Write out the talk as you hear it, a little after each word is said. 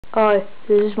Hi,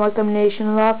 this is my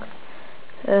combination lock.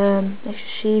 As you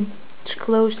see, it's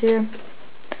closed here.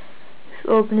 If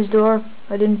you open this door,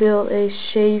 I didn't build a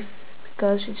safe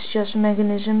because it's just a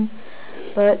mechanism,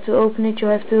 but to open it you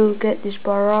have to get this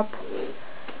bar up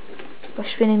by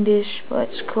spinning this, but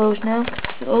it's closed now.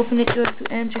 To open it you have to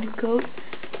enter the code,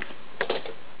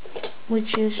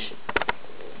 which is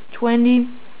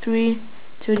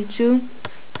 2332.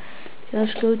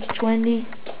 Just go to 20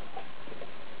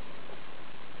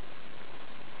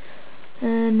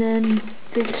 and then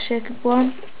pick the second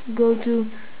one, go to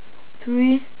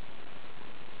 3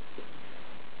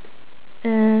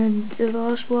 and the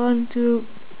last one to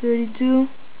 32,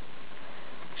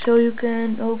 so you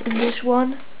can open this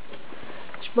one.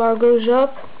 This bar goes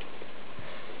up,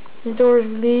 the door is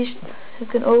released, you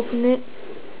can open it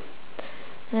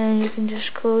and you can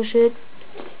just close it,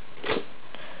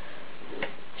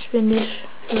 spin this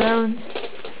around,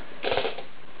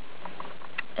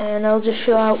 and I'll just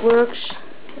show how it works.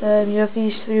 You have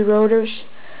these 3 rotors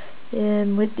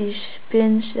with these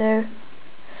pins there,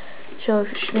 so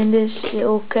if you spin this they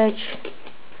all catch,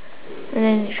 and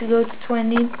then if you go to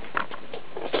 20, you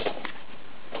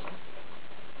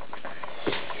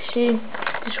see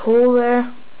this hole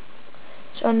there,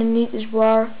 it's underneath this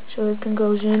bar, so it can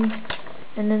goes in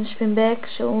and then spin back,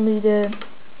 so only the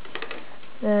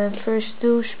first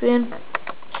 2 spin.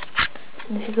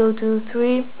 And if you go to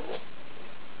 3,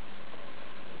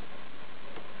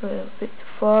 a bit too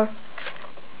far,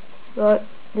 but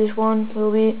this one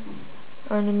will be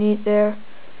underneath there,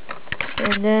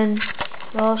 and then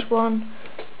last one,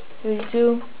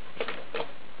 32,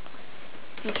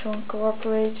 this one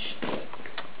cooperates,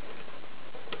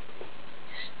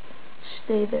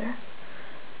 stay there,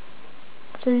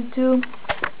 32,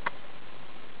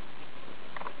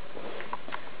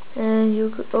 and you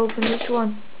could open this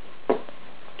one,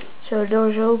 so the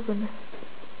door's open.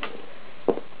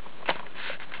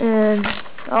 And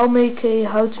I'll make a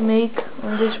how to make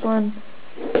on this one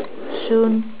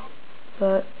soon,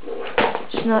 but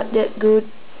it's not that good.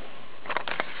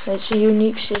 It's a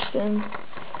unique system,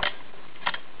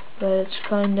 but it's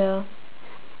kinda,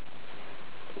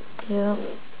 yeah,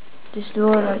 this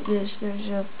door like this, there's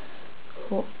a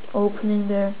opening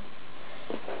there,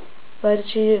 but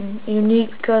it's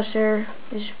unique because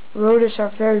these rotors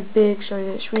are very big, so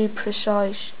it's really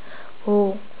precise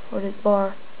hole for the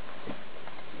bar.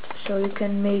 So you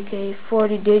can make a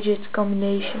 40-digit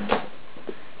combination.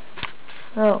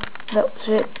 Oh, that was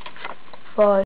it. Bye.